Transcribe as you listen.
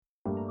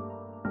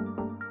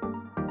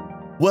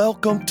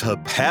Welcome to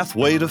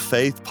Pathway to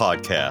Faith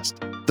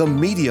Podcast, the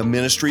media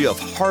ministry of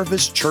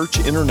Harvest Church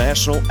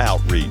International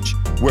Outreach,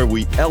 where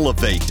we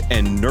elevate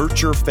and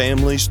nurture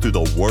families through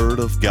the Word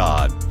of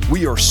God.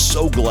 We are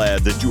so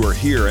glad that you are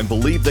here and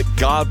believe that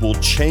God will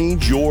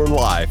change your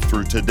life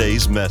through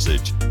today's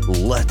message.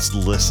 Let's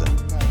listen.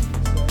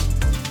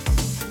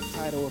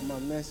 Title of my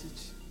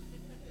message.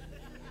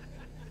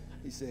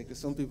 He said, because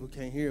some people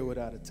can't hear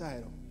without a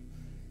title.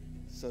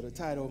 So the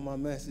title of my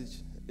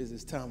message is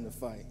It's Time to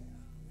Fight.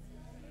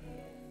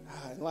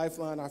 In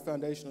Lifeline, our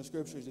foundational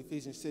scripture is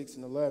Ephesians 6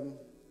 and 11.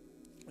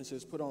 It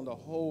says, put on the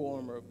whole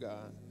armor of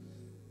God,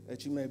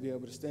 that you may be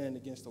able to stand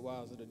against the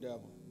wiles of the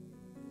devil.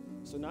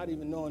 So not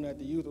even knowing that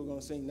the youth were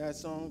going to sing that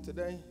song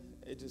today,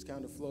 it just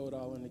kind of flowed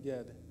all in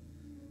together.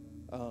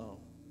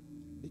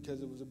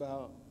 Because it was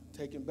about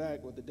taking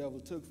back what the devil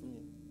took from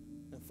you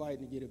and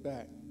fighting to get it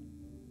back.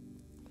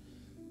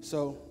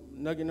 So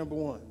nugget number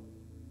one,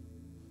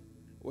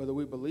 whether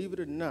we believe it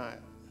or not,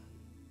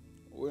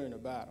 we're in a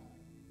battle.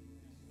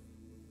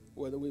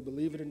 Whether we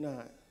believe it or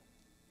not,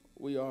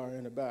 we are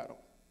in a battle.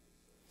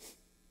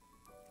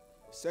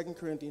 2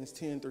 Corinthians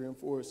 10, 3 and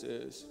 4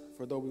 says,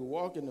 for though we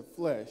walk in the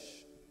flesh,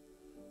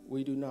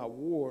 we do not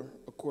war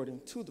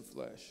according to the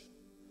flesh.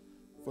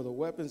 For the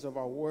weapons of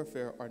our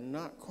warfare are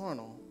not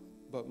carnal,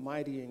 but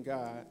mighty in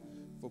God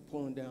for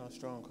pulling down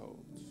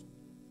strongholds.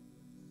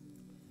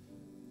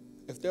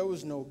 If there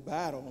was no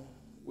battle,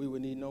 we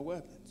would need no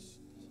weapons.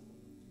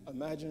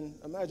 Imagine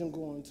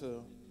going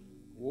to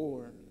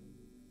war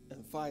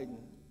and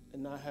fighting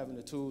and not having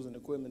the tools and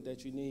equipment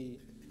that you need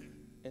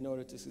in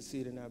order to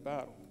succeed in that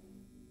battle.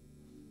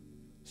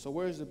 So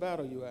where's the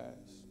battle, you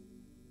ask?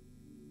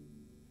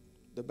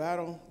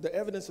 The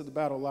evidence of the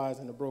battle lies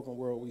in the broken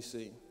world we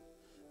see.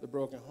 The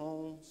broken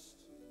homes,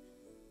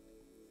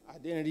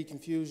 identity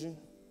confusion,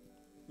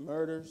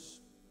 murders,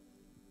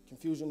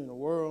 confusion in the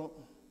world.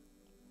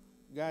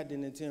 God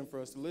didn't intend for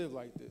us to live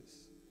like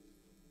this.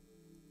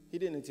 He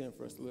didn't intend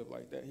for us to live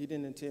like that. He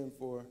didn't intend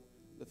for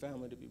the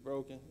family to be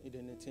broken. He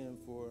didn't intend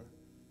for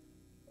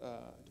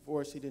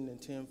divorce. He didn't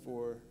intend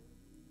for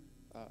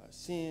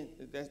sin.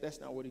 That's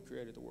not what he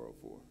created the world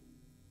for.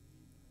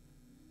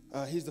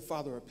 He's the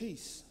Father of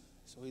peace,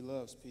 so he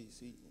loves peace.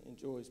 He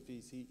enjoys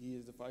peace. He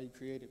is the Father. He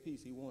created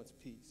peace. He wants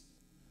peace.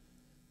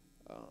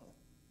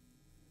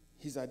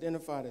 He's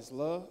identified as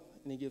love,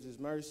 and he gives his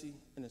mercy,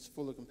 and is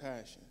full of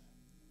compassion.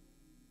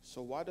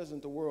 So why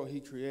doesn't the world he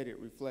created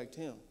reflect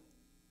him?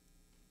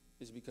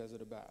 It's because of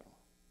the battle.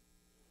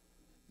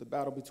 The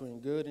battle between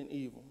good and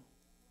evil,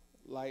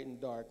 light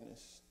and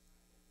darkness,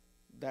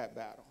 that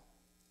battle.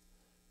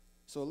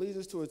 So it leads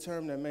us to a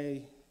term that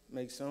may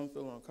make some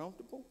feel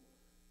uncomfortable.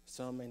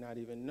 Some may not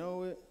even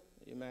know it.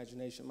 The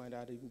imagination might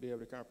not even be able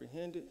to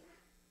comprehend it.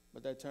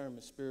 But that term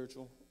is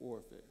spiritual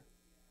warfare.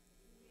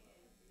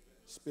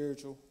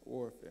 Spiritual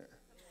warfare.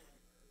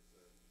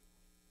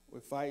 We're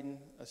fighting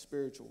a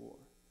spiritual war.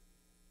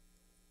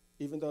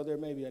 Even though there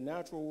may be a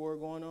natural war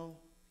going on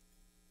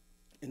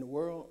in the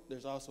world,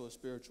 there's also a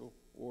spiritual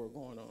war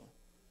going on.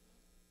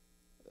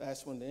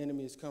 That's when the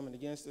enemy is coming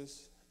against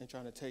us and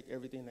trying to take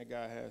everything that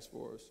God has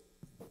for us.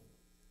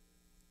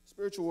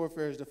 Spiritual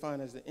warfare is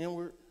defined as the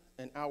inward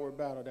and outward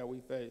battle that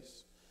we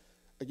face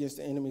against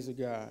the enemies of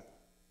God.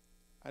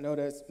 I know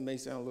that may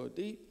sound a little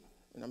deep,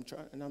 and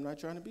I'm not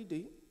trying to be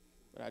deep,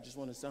 but I just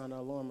want to sound the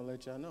alarm and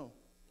let y'all know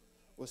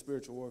what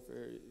spiritual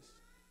warfare is.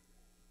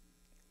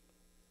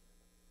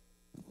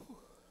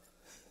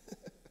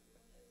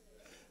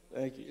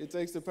 Thank you. It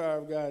takes the power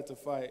of God to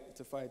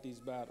fight these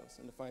battles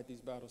and to fight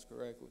these battles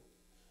correctly,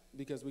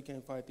 because we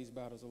can't fight these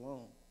battles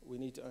alone. We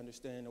need to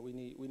understand that we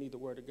need the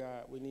Word of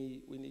God. We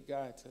need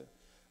God to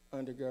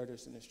undergird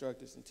us and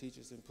instruct us and teach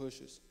us and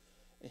push us,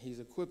 and He's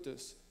equipped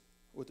us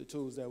with the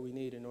tools that we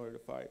need in order to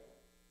fight.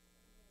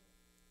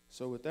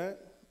 So with that,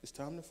 it's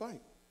time to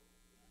fight.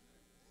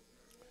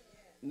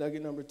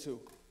 Nugget number 2.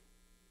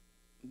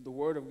 The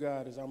Word of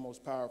God is our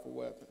most powerful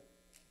weapon.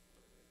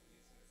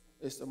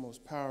 It's the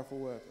most powerful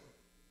weapon.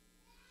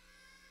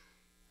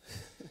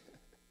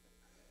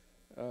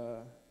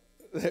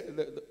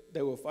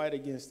 They will fight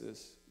against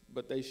us,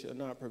 but they shall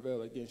not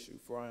prevail against you,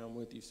 for I am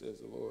with you, says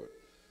the Lord,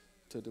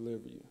 to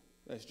deliver you.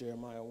 That's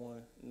Jeremiah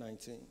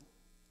 1:19.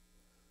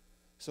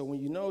 So when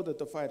you know that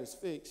the fight is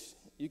fixed,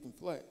 you can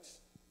flex.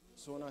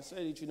 So when I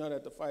say that you know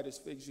that the fight is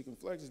fixed, you can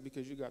flex, is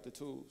because you got the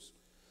tools.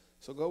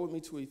 So go with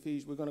me to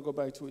Ephesians. We're going to go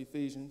back to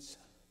Ephesians.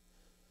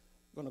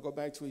 We're going to go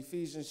back to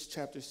Ephesians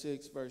chapter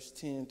 6, verse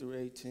 10 through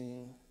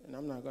 18. And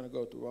I'm not going to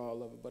go through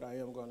all of it, but I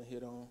am going to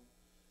hit on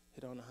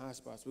the high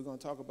spots. We're going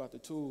to talk about the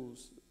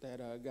tools that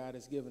God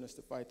has given us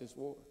to fight this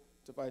war,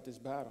 to fight this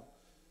battle.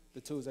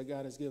 The tools that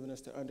God has given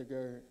us to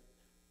undergird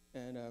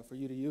and for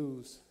you to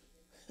use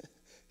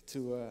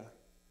to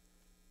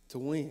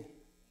win.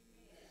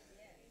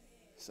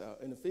 So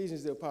in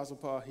Ephesians, the Apostle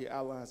Paul, he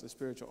outlines the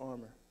spiritual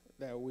armor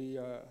that we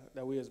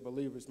as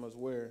believers must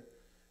wear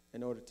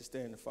in order to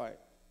stand the fight.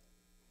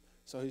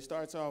 So he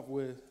starts off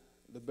with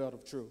the belt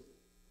of truth.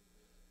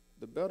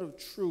 The belt of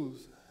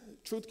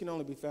truth can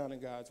only be found in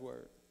God's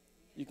word.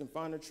 You can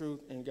find the truth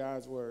in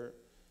God's word,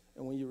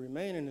 And when you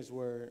remain in his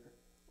word,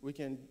 we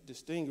can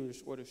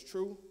distinguish what is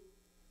true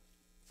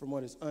from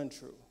what is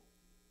untrue.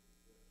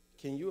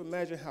 Can you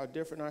imagine how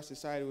different our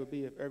society would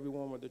be if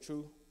everyone were the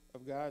truth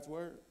of God's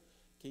word?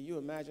 Can you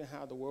imagine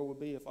how the world would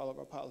be if all of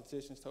our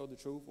politicians told the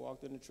truth,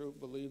 walked in the truth,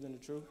 believed in the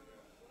truth?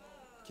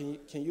 Can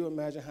you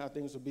imagine how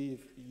things would be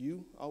if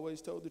you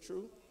always told the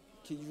truth?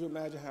 Can you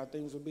imagine how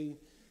things would be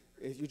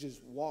if you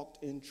just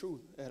walked in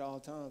truth at all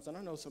times? And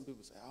I know some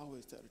people say, I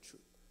always tell the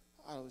truth.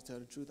 I always tell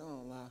the truth. I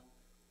don't lie.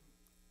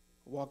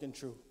 Walk in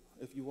truth.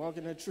 If you walk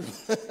in the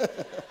truth,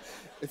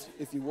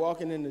 if you're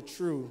walking in the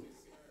truth,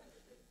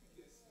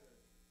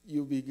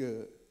 you'll be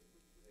good.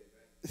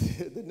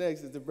 The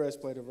next is the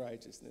breastplate of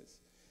righteousness.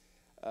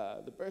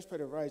 The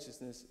breastplate of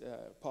righteousness,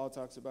 Paul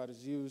talks about,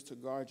 is used to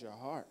guard your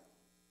heart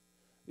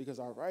because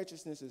our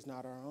righteousness is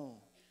not our own.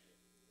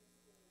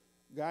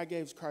 God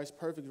gave Christ's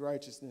perfect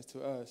righteousness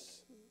to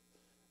us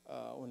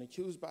when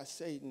accused by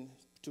Satan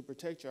to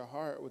protect your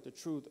heart with the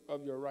truth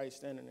of your right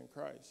standing in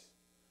Christ.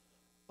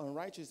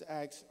 Unrighteous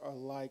acts are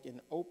like an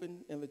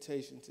open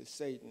invitation to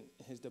Satan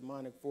and his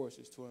demonic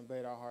forces to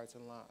invade our hearts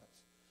and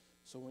lives.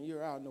 So when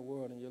you're out in the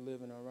world and you're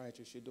living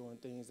unrighteous, you're doing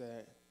things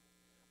that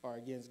are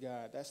against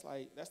God. That's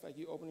like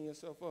you opening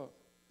yourself up,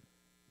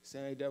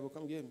 saying, "Hey, devil,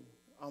 come get me.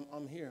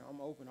 I'm here. I'm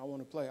open. I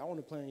want to play. I want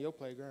to play in your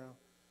playground.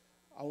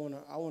 I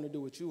want to do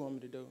what you want me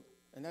to do."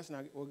 And that's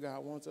not what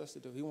God wants us to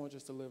do. He wants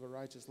us to live a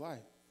righteous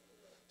life.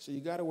 So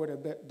you got to wear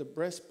the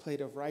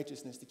breastplate of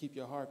righteousness to keep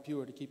your heart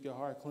pure, to keep your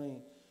heart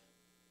clean,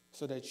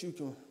 so that you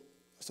can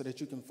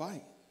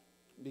fight.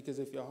 Because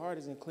if your heart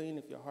isn't clean,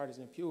 if your heart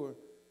isn't pure,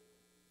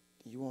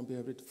 then you won't be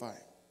able to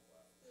fight.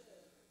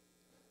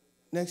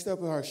 Next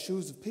up are our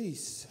shoes of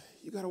peace.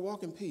 You got to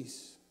walk in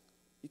peace.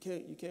 You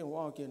can't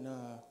walk in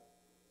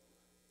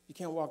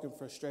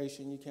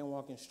frustration. You can't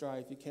walk in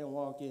strife. You can't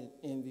walk in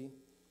envy.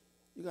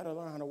 You got to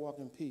learn how to walk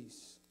in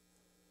peace.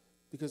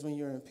 Because when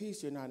you're in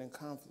peace, you're not in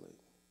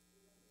conflict.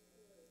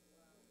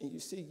 And you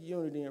seek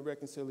unity and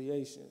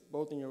reconciliation,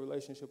 both in your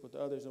relationship with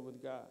others and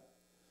with God.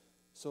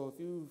 So if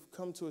you've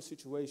come to a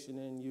situation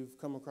and you've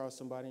come across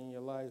somebody in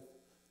your life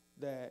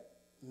that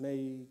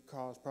may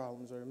cause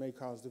problems or may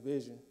cause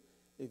division,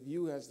 if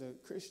you as the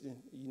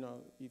Christian,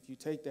 if you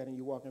take that and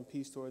you walk in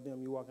peace toward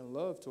them, you walk in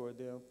love toward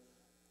them,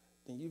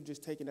 then you've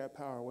just taken that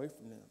power away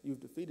from them.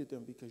 You've defeated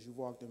them because you've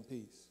walked in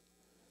peace.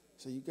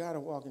 So you got to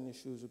walk in the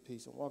shoes of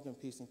peace and walk in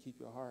peace and keep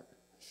your heart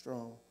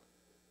strong.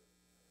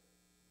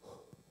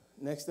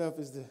 Next up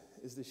is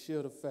the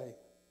shield of faith.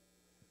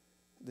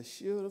 The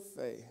shield of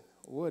faith.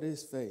 What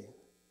is faith?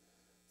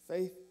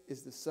 Faith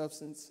is the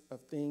substance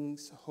of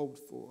things hoped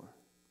for,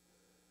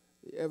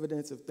 the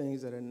evidence of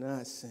things that are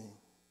not seen.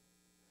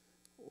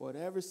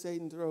 Whatever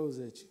Satan throws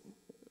at you,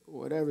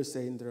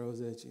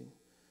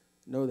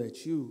 know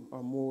that you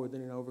are more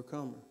than an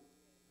overcomer.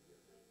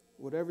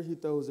 Whatever he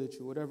throws at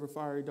you, whatever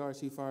fiery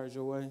darts he fires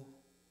your way,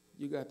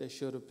 you got that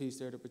shield of peace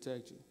there to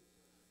protect you.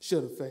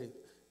 Shield of faith.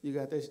 You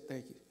got that,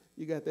 thank you.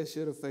 You got that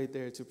shield of faith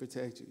there to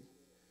protect you,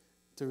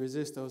 to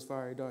resist those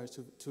fiery darts,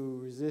 to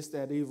resist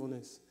that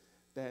evilness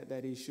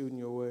that he's shooting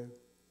your way.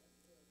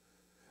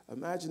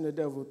 Imagine the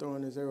devil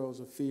throwing his arrows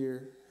of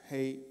fear,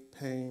 hate,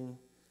 pain.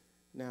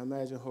 Now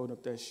imagine holding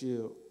up that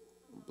shield,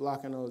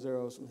 blocking those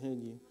arrows from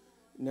hitting you,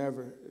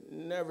 never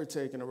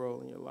taking a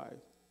role in your life,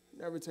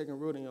 never taking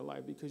root in your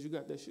life because you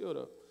got that shield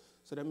up.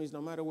 So that means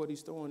no matter what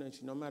he's throwing at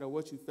you, no matter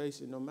what you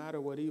face, no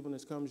matter what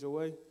evilness comes your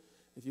way,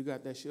 if you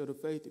got that shield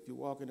of faith, if you're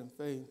walking in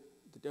faith,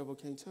 the devil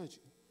can't touch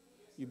you.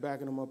 You're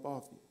backing him up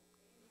off you.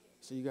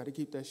 So you got to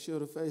keep that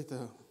shield of faith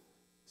up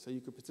so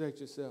you can protect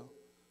yourself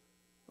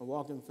and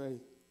walk in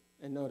faith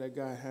and know that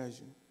God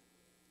has you.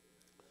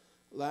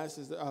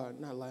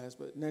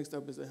 Next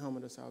up is the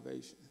helmet of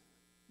salvation.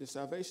 The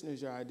salvation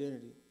is your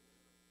identity.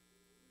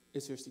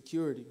 It's your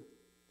security.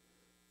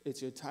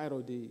 It's your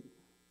title deed.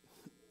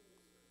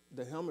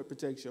 The helmet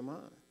protects your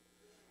mind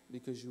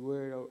because you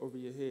wear it over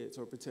your head,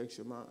 so it protects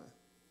your mind.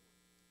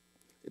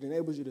 It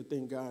enables you to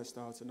think God's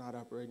thoughts and not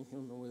operate in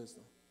human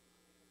wisdom.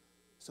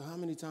 So how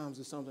many times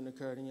has something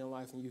occurred in your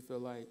life and you feel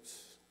like,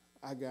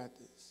 I got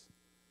this?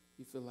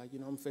 You feel like,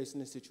 I'm facing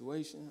this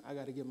situation. I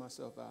got to get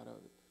myself out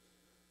of it.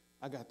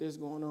 I got this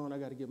going on. I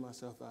got to get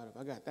myself out of it.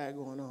 I got that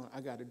going on.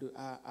 I got to do,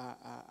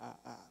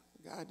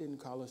 God didn't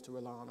call us to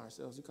rely on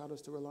ourselves. He called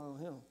us to rely on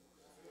him.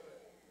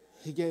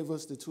 He gave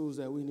us the tools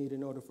that we need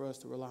in order for us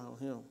to rely on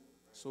him.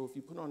 So if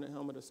you put on the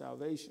helmet of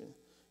salvation,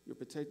 you're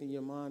protecting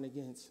your mind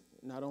against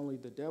not only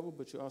the devil,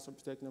 but you're also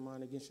protecting your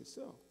mind against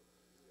yourself.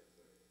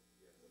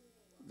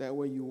 That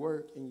way you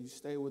work and you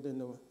stay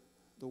within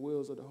the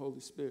wills of the Holy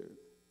Spirit.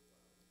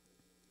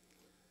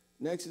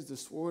 Next is the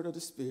sword of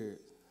the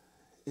Spirit.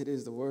 It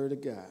is the word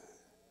of God.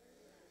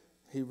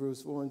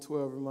 Hebrews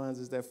 4:12 reminds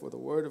us that for the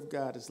word of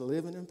God is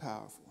living and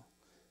powerful.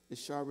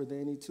 It's sharper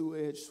than any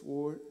two-edged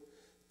sword,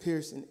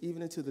 piercing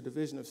even into the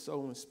division of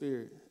soul and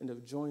spirit, and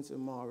of joints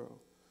and marrow,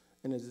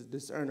 and is a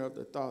discerner of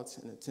the thoughts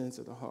and intents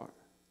of the heart.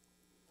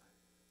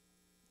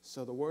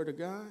 So the word of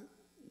God,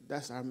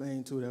 that's our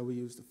main tool that we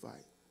use to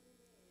fight.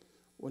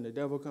 When the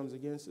devil comes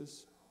against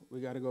us,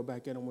 we got to go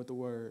back at him with the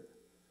word.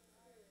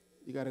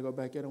 You got to go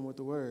back at him with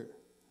the word.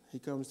 He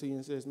comes to you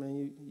and says,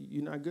 man,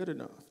 you're not good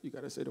enough. You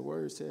got to say the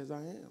word says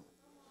I am.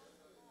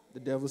 The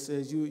devil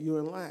says you're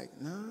in lack.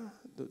 Nah,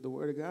 the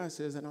word of God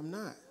says that I'm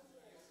not.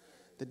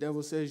 The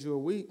devil says you're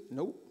weak.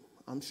 Nope,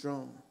 I'm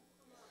strong.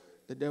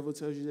 The devil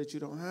tells you that you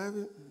don't have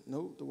it.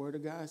 Nope, the word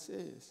of God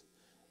says.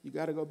 You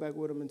got to go back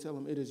with him and tell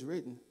him it is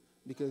written,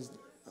 because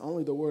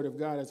only the word of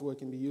God is what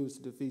can be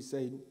used to defeat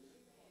Satan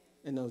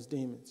and those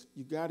demons.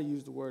 You got to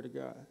use the word of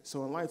God.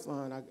 So in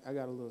Lifeline, I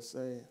got a little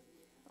saying.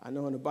 I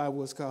know in the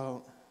Bible it's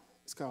called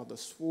the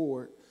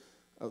sword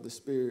of the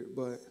Spirit,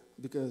 but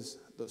because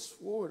the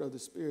sword of the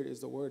Spirit is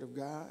the word of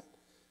God,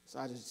 so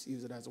I just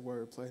use it as a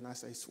word play, and I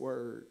say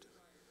sword.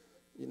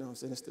 You know what I'm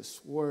saying? It's the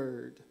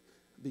sword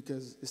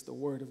because it's the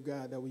word of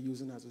God that we're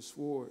using as a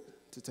sword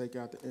to take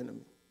out the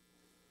enemy.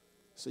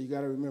 So you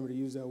got to remember to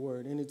use that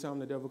word. Anytime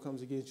the devil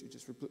comes against you,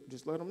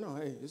 just let him know,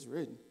 hey, it's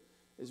written.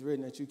 It's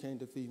written that you can't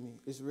defeat me.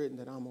 It's written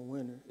that I'm a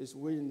winner. It's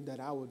written that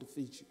I will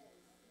defeat you.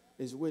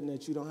 It's written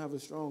that you don't have a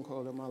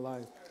stronghold in my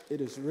life. It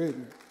is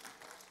written.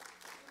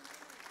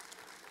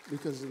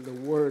 Because the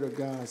word of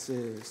God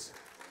says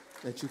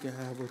that you can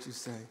have what you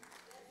say.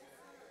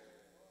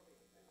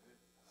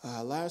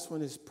 Last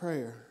one is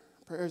prayer.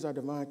 Prayer is our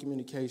divine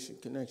communication,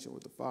 connection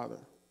with the Father.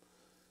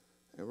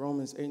 In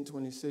Romans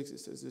 8:26, it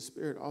says, the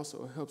Spirit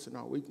also helps in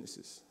our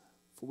weaknesses.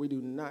 For we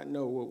do not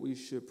know what we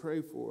should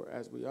pray for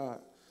as we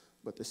ought,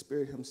 but the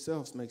Spirit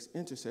himself makes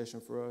intercession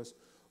for us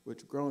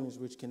with groanings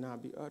which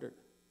cannot be uttered.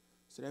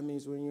 So that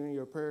means when you're in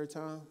your prayer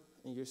time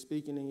and you're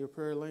speaking in your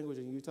prayer language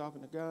and you're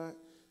talking to God,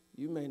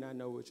 you may not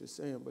know what you're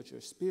saying, but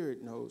your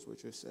spirit knows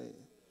what you're saying.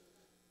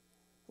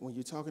 When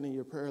you're talking in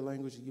your prayer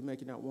language and you're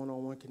making that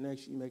one-on-one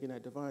connection, you're making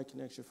that divine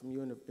connection from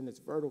you and it's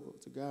vertical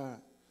to God,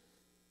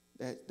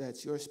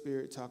 that's your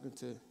spirit talking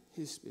to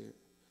his spirit.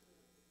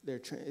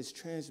 It's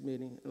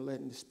transmitting and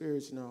letting the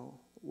spirits know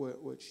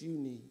what you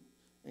need.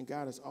 And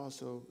God is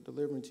also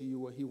delivering to you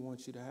what he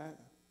wants you to have.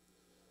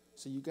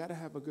 So you got to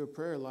have a good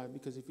prayer life,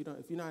 because if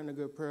you're not in a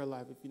good prayer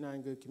life, if you're not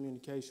in good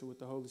communication with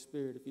the Holy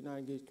Spirit, if you're not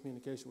in good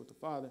communication with the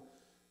Father,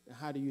 then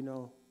how do you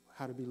know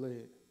how to be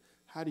led?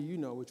 How do you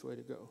know which way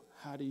to go?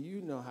 How do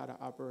you know how to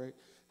operate?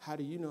 How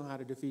do you know how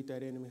to defeat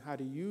that enemy? How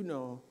do you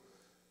know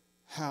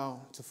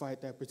how to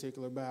fight that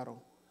particular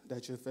battle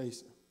that you're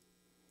facing?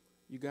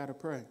 You got to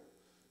pray.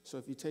 So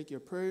if you take your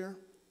prayer,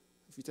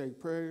 you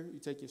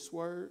take your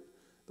sword,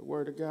 the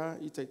word of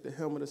God, you take the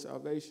helmet of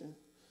salvation,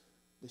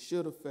 the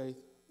shield of faith,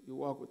 you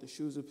walk with the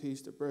shoes of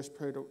peace, the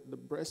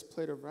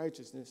breastplate of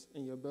righteousness,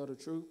 and your belt of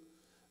truth,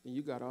 then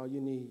you got all you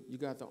need. You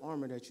got the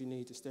armor that you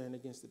need to stand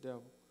against the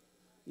devil.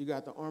 You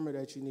got the armor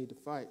that you need to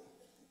fight.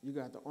 You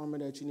got the armor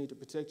that you need to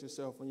protect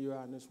yourself when you're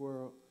out in this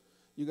world.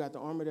 You got the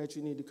armor that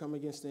you need to come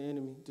against the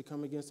enemy, to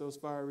come against those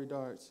fiery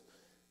darts,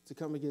 to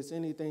come against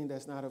anything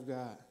that's not of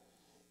God.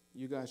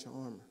 You got your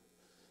armor.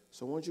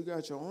 So once you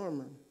got your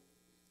armor,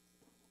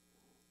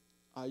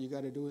 all you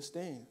got to do is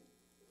stand.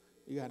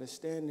 You got to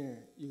stand there.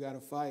 You got to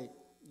fight.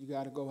 You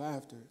got to go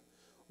after it.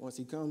 Once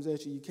he comes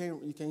at you,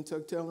 you can't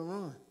tuck tail and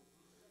run.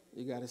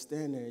 You got to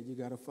stand there. You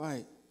got to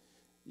fight.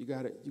 You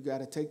got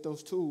to take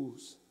those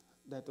tools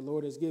that the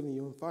Lord has given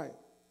you and fight.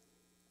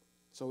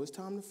 So it's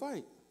time to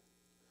fight.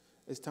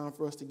 It's time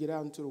for us to get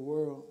out into the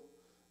world.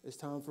 It's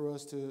time for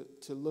us to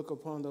look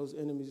upon those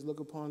enemies, look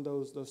upon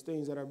those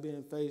things that are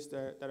being faced,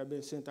 that are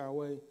being sent our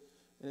way,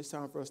 and it's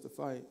time for us to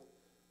fight.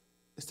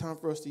 It's time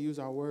for us to use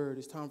our word.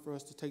 It's time for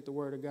us to take the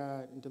word of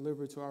God and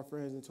deliver it to our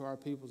friends and to our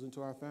peoples and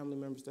to our family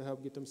members to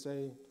help get them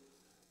saved,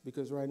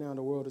 because right now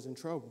the world is in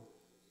trouble.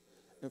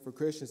 And for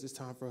Christians, it's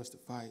time for us to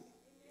fight.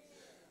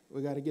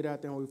 We got to get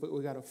out there and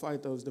we got to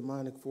fight those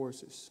demonic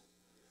forces.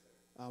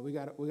 We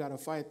got to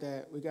fight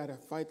that. We got to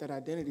fight that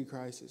identity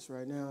crisis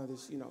right now.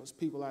 There's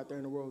people out there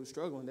in the world who are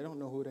struggling. They don't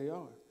know who they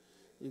are.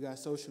 You got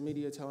social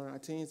media telling our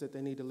teens that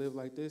they need to live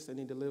like this, they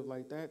need to live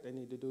like that, they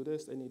need to do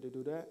this, they need to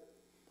do that.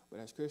 But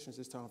as Christians,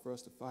 it's time for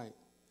us to fight.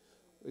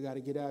 We got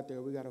to get out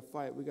there. We got to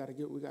fight. We got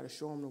to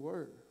show them the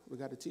word. We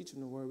got to teach them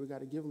the word. We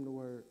got to give them the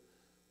word.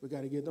 We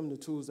got to give them the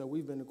tools that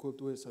we've been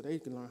equipped with so they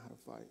can learn how to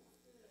fight.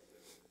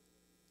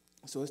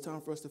 So it's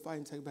time for us to fight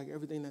and take back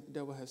everything that the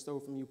devil has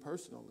stolen from you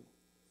personally.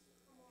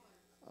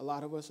 A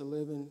lot of us are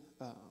living,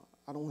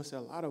 I don't want to say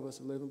a lot of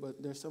us are living,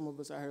 but there's some of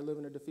us out here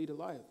living a defeated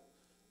life.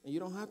 And you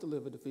don't have to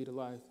live a defeated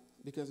life,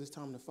 because it's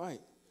time to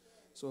fight.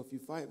 So if you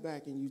fight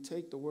back and you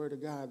take the word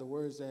of God, the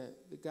words that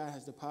God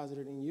has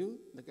deposited in you,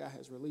 that God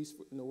has released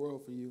in the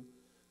world for you,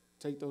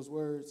 take those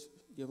words,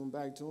 give them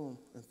back to him,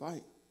 and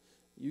fight.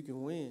 You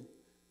can win.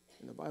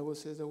 And the Bible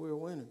says that we're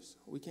winners.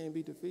 We can't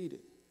be defeated.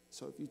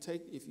 So if you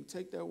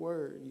take that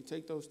word, and you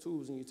take those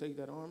tools, and you take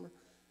that armor,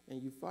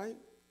 and you fight,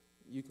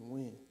 you can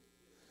win.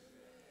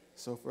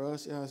 So for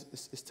us, yeah,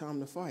 it's time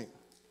to fight.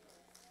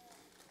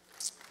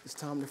 It's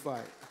time to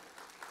fight.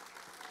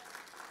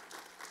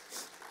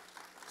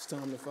 It's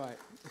time to fight.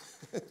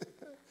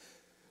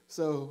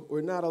 So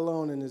we're not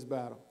alone in this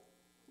battle.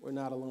 We're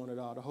not alone at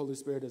all. The Holy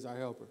Spirit is our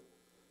helper.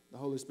 The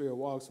Holy Spirit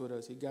walks with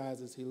us. He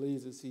guides us. He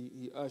leads us.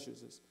 He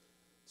ushers us.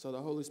 So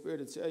the Holy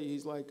Spirit, to tell you,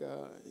 he's like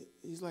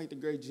the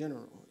great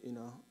general.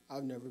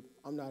 I'm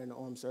not in the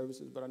armed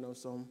services, but I know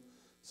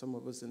some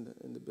of us in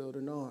the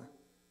building are.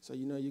 So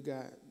you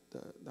got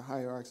the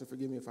hierarchs, and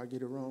forgive me if I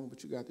get it wrong,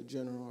 but you got the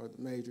general or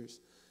the majors,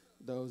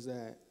 those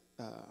that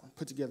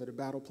put together the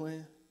battle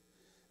plan,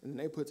 and then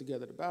they put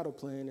together the battle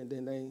plan, and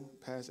then they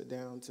pass it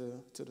down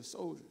to the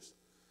soldiers.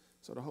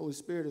 So the Holy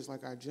Spirit is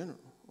like our general,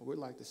 or we're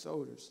like the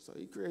soldiers. So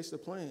he creates the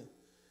plan,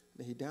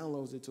 then he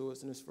downloads it to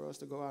us, and it's for us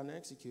to go out and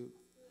execute.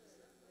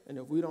 And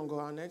if we don't go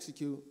out and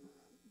execute,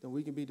 then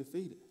we can be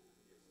defeated.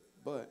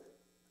 But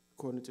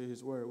according to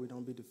his word, we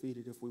don't be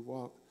defeated if we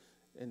walk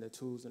in the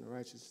tools and the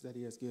righteousness that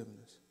he has given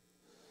us.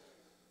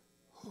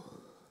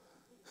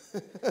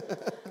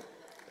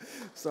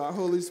 So our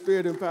Holy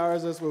Spirit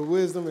empowers us with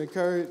wisdom and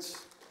courage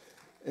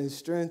and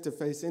strength to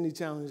face any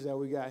challenge that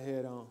we got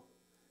head on.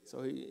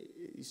 So he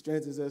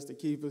strengthens us to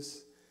keep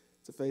us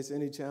to face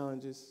any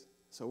challenges.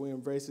 So we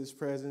embrace his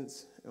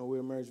presence and we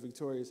emerge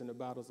victorious in the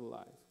battles of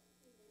life.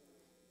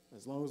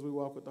 As long as we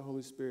walk with the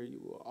Holy Spirit,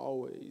 you will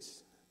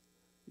always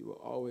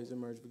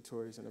emerge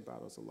victorious in the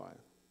battles of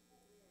life.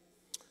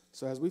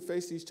 So as we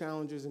face these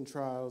challenges and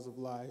trials of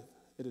life,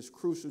 it is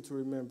crucial to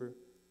remember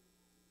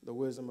the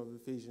wisdom of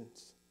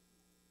Ephesians.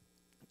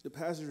 The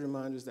passage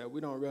reminds us that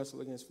we don't wrestle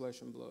against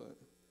flesh and blood.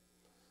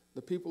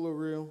 The people are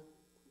real.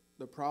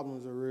 The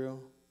problems are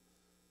real.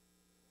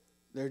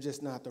 They're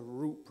just not the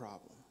root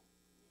problem.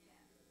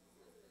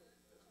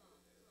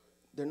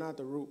 They're not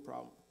the root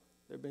problem.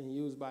 They're being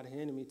used by the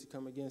enemy to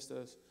come against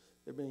us.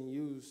 They're being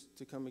used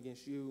to come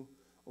against you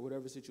or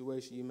whatever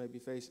situation you may be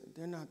facing.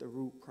 They're not the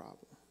root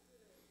problem.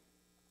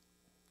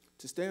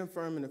 To stand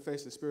firm in the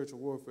face of spiritual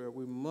warfare,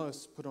 we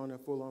must put on the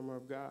full armor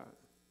of God.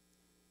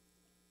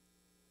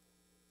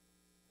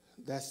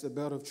 That's the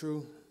belt of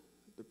truth,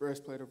 the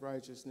breastplate of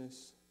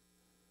righteousness,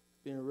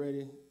 being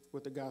ready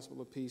with the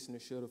gospel of peace and the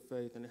shield of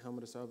faith and the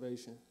helmet of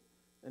salvation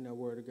and the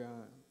word of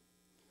God.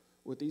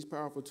 With these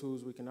powerful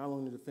tools, we can not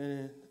only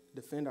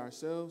defend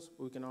ourselves,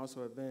 but we can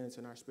also advance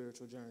in our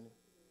spiritual journey.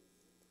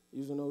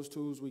 Using those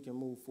tools, we can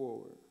move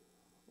forward.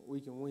 We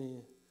can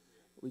win.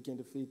 We can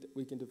defeat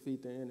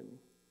the enemy.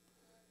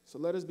 So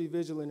let us be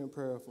vigilant and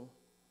prayerful,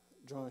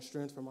 drawing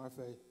strength from our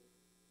faith,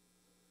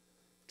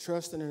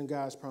 trusting in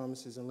God's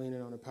promises and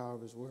leaning on the power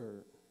of his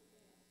word.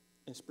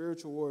 In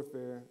spiritual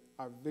warfare,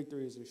 our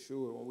victory is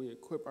assured when we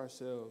equip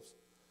ourselves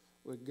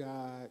with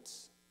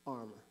God's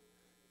armor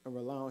and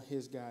rely on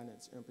his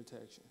guidance and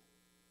protection.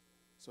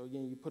 So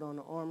again, you put on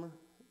the armor,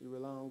 you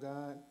rely on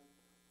God,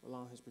 rely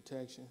on his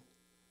protection,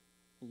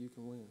 and you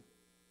can win.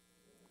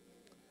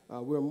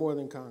 We're more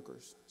than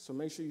conquerors. So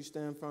make sure you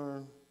stand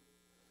firm,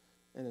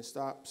 and it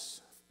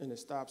stops the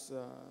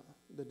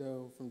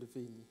devil from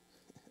defeating you.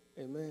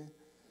 Amen? Amen.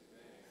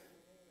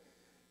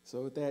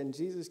 So with that, and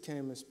Jesus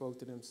came and spoke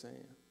to them,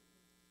 saying,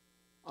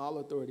 all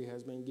authority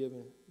has been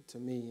given to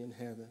me in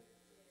heaven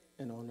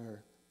and on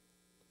earth.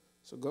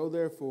 So go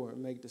therefore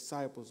and make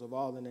disciples of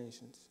all the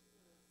nations,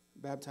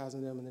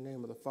 baptizing them in the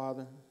name of the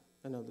Father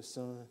and of the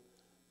Son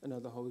and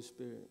of the Holy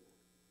Spirit,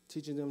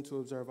 teaching them to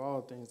observe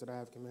all things that I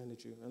have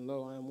commanded you. And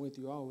lo, I am with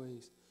you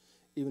always,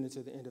 even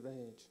until the end of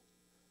age.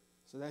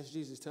 So that's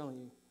Jesus telling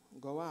you,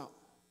 go out,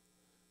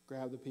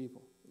 grab the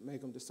people, make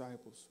them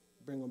disciples,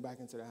 bring them back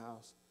into the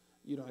house.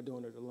 You're not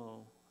doing it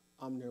alone.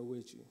 I'm there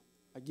with you.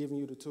 I've given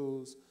you the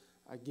tools.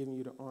 I've given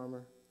you the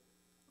armor.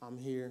 I'm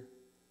here.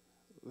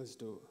 Let's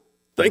do it.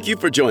 Thank you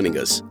for joining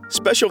us.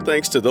 Special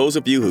thanks to those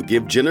of you who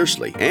give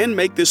generously and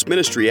make this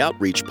ministry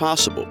outreach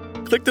possible.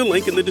 Click the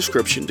link in the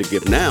description to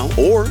give now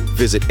or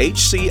visit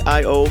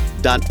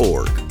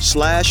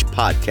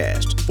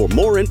hcio.org/podcast for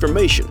more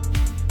information.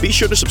 Be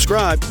sure to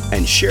subscribe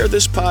and share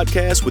this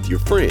podcast with your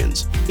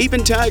friends.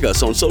 Even tag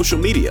us on social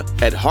media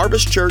at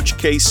Harvest Church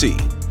KC.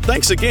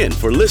 Thanks again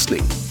for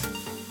listening.